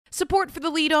Support for the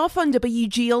Leadoff on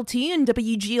WGLT and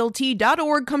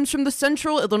WGLT.org comes from the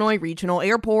Central Illinois Regional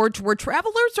Airport, where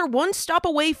travelers are one stop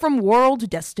away from world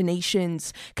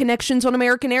destinations. Connections on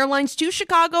American Airlines to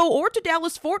Chicago or to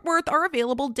Dallas-Fort Worth are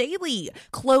available daily.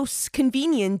 Close,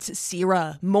 convenient,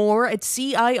 CIRA. More at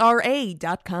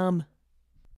CIRA.com.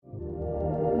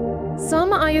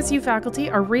 Some ISU faculty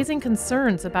are raising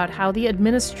concerns about how the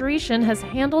administration has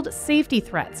handled safety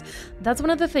threats. That's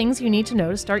one of the things you need to know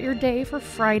to start your day for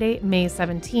Friday, May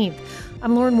 17th.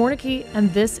 I'm Lauren Warnicki,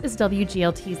 and this is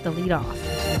WGLT's The Leadoff.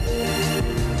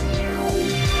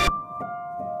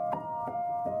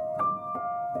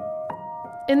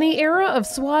 In the era of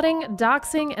swatting,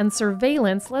 doxing, and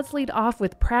surveillance, let's lead off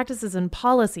with practices and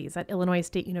policies at Illinois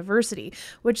State University,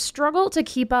 which struggle to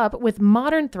keep up with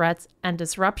modern threats and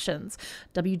disruptions.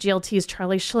 WGLT's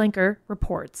Charlie Schlenker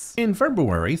reports. In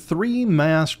February, 3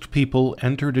 masked people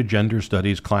entered a gender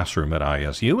studies classroom at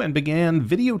ISU and began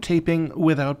videotaping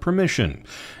without permission.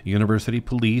 University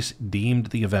police deemed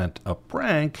the event a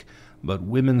prank, but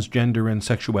Women's Gender and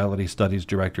Sexuality Studies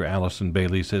Director Allison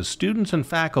Bailey says students and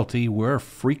faculty were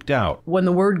freaked out. When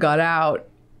the word got out,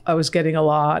 I was getting a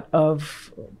lot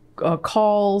of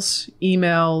calls,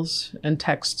 emails, and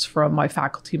texts from my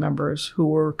faculty members who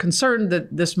were concerned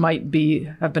that this might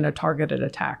have been a targeted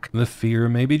attack. The fear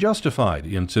may be justified.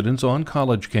 Incidents on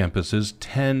college campuses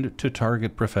tend to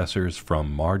target professors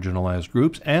from marginalized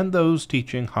groups and those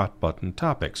teaching hot-button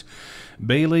topics.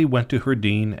 Bailey went to her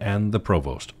dean and the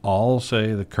provost. All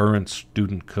say the current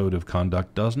student code of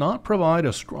conduct does not provide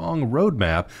a strong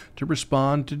roadmap to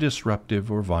respond to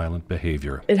disruptive or violent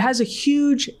behavior. It has a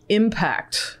huge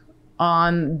impact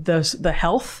on the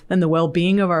health and the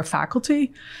well-being of our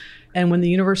faculty. And when the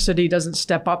university doesn't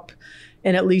step up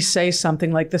and at least say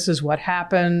something like, this is what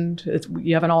happened,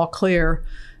 you have an all clear,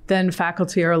 then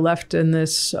faculty are left in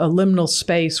this liminal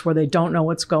space where they don't know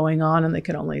what's going on and they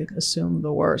can only assume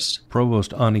the worst.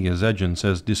 Provost Ani Azejian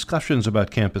says discussions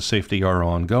about campus safety are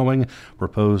ongoing.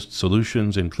 Proposed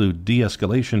solutions include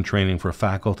de-escalation training for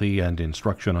faculty and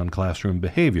instruction on classroom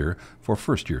behavior for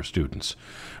first-year students.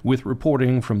 With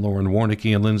reporting from Lauren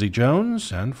Warnicki and Lindsay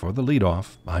Jones, and for The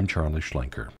Leadoff, I'm Charlie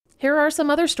Schlenker. Here are some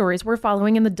other stories we're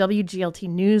following in the WGLT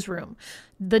newsroom.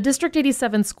 The District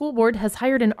 87 School Board has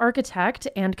hired an architect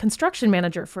and construction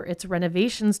manager for its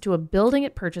renovations to a building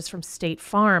it purchased from State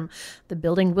Farm. The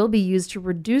building will be used to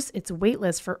reduce its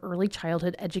waitlist for early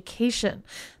childhood education.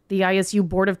 The ISU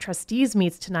Board of Trustees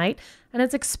meets tonight, and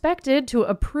it's expected to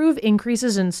approve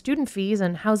increases in student fees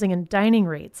and housing and dining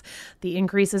rates. The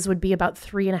increases would be about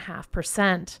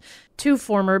 3.5%. 2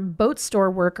 former boat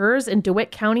store workers in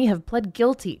DeWitt County have pled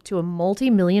guilty to a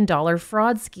multi-million-dollar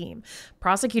fraud scheme.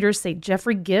 Prosecutors say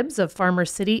Jeffrey Gibbs of Farmer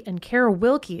City and Kara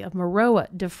Wilkie of Maroa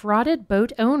defrauded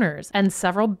boat owners and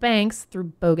several banks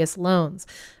through bogus loans.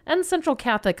 And Central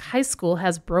Catholic High School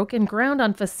has broken ground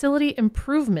on facility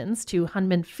improvements to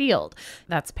Hunman Field.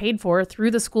 That's paid for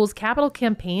through the school's capital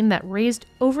campaign that raised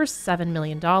over $7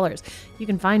 million. You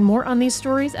can find more on these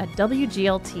stories at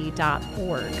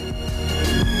WGLT.org.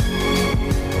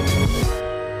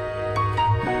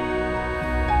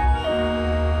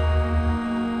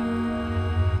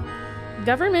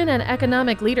 Government and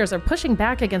economic leaders are pushing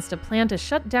back against a plan to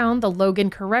shut down the Logan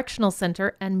Correctional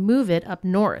Center and move it up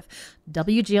north.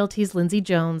 WGLT's Lindsay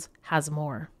Jones has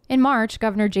more. In March,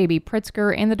 Governor J.B.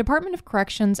 Pritzker and the Department of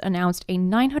Corrections announced a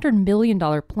 $900 million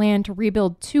plan to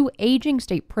rebuild 2 aging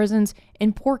state prisons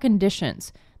in poor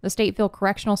conditions: the Stateville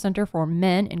Correctional Center for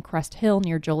Men in Crest Hill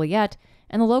near Joliet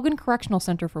and the Logan Correctional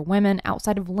Center for Women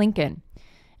outside of Lincoln.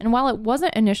 And while it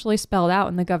wasn't initially spelled out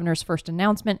in the governor's first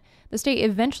announcement, the state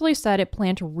eventually said it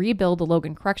planned to rebuild the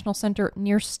Logan Correctional Center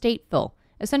near Stateville,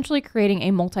 essentially creating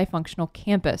a multifunctional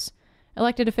campus.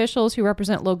 Elected officials who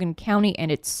represent Logan County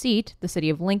and its seat, the city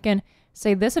of Lincoln,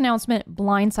 say this announcement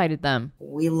blindsided them.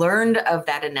 We learned of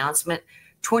that announcement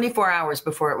 24 hours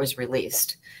before it was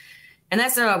released. And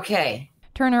that's not okay.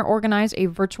 Turner organized a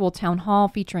virtual town hall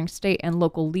featuring state and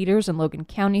local leaders in Logan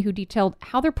County who detailed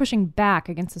how they're pushing back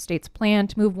against the state's plan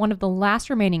to move one of the last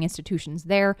remaining institutions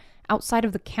there outside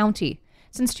of the county.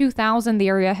 Since 2000, the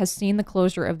area has seen the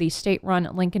closure of the state-run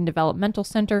Lincoln Developmental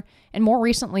Center and more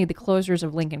recently the closures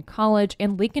of Lincoln College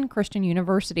and Lincoln Christian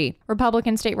University.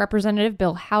 Republican State Representative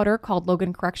Bill Howder called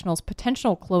Logan Correctional's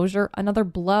potential closure another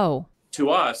blow. To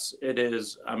us, it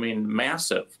is,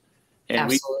 massive. And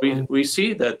we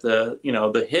see that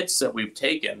the hits that we've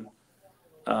taken,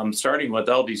 starting with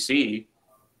LDC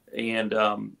and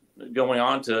going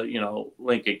on to,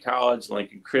 Lincoln College,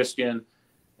 Lincoln Christian,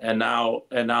 and now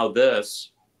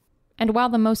this. And while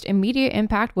the most immediate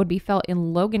impact would be felt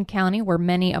in Logan County, where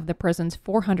many of the prison's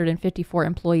 454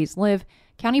 employees live,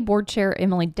 County Board Chair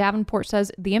Emily Davenport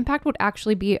says the impact would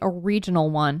actually be a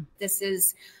regional one. This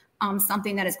is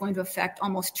something that is going to affect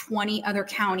almost 20 other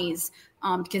counties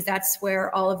because that's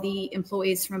where all of the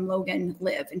employees from Logan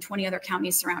live, and 20 other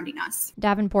counties surrounding us.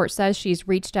 Davenport says she's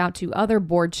reached out to other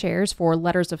board chairs for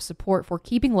letters of support for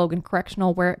keeping Logan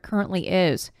Correctional where it currently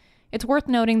is. It's worth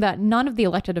noting that none of the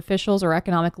elected officials or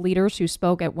economic leaders who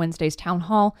spoke at Wednesday's town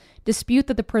hall dispute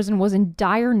that the prison was in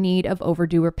dire need of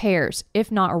overdue repairs,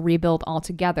 if not a rebuild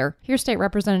altogether. Here's State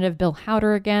Representative Bill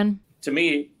Howder again. To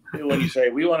me, when you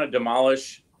say we want to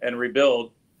demolish and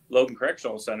rebuild Logan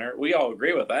Correctional Center, we all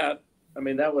agree with that. I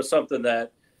mean, that was something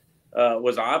that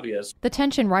was obvious. The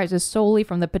tension rises solely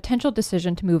from the potential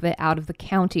decision to move it out of the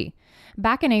county.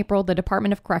 Back in April, the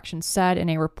Department of Corrections said in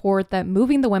a report that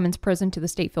moving the women's prison to the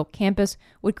Stateville campus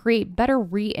would create better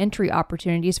re-entry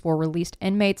opportunities for released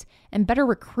inmates and better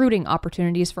recruiting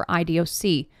opportunities for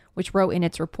IDOC, which wrote in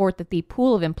its report that the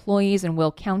pool of employees in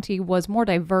Will County was more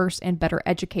diverse and better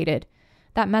educated.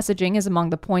 That messaging is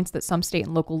among the points that some state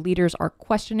and local leaders are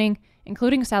questioning,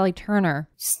 including Sally Turner.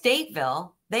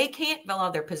 Stateville, they can't fill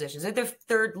out their positions. They're their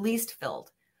third least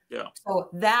filled. Yeah. So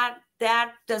that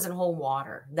doesn't hold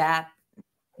water. That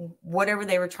whatever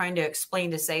they were trying to explain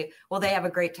to say, well, they have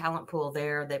a great talent pool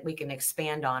there that we can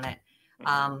expand on it.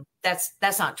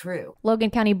 That's not true. Logan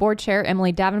County Board Chair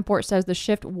Emily Davenport says the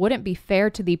shift wouldn't be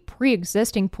fair to the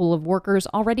pre-existing pool of workers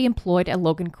already employed at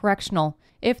Logan Correctional.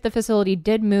 If the facility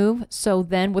did move, so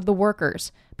then would the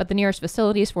workers. But the nearest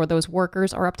facilities for those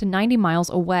workers are up to 90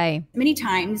 miles away. Many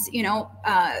times,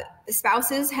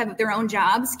 spouses have their own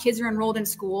jobs, kids are enrolled in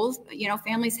schools,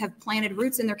 families have planted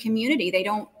roots in their community. They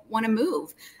don't want to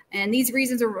move. And these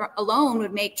reasons alone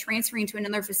would make transferring to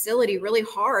another facility really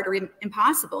hard or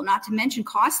impossible, not to mention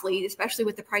costly, especially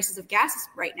with the prices of gas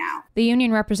right now. The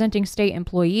union representing state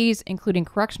employees, including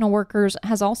correctional workers,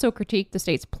 has also critiqued the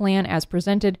state's plan as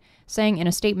presented, saying in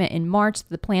a statement in March that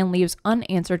the plan leaves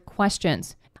unanswered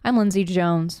questions. I'm Lindsay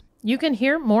Jones. You can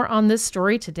hear more on this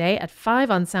story today at 5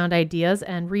 on Sound Ideas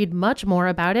and read much more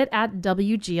about it at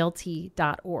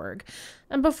WGLT.org.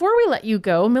 And before we let you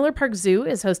go, Miller Park Zoo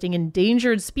is hosting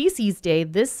Endangered Species Day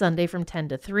this Sunday from 10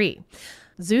 to 3.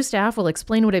 Zoo staff will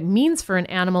explain what it means for an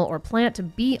animal or plant to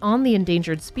be on the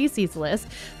endangered species list.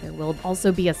 There will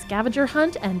also be a scavenger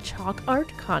hunt and chalk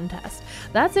art contest.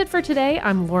 That's it for today.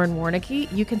 I'm Lauren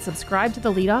Warnicki. You can subscribe to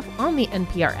The Leadoff on the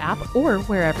NPR app or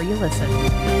wherever you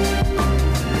listen.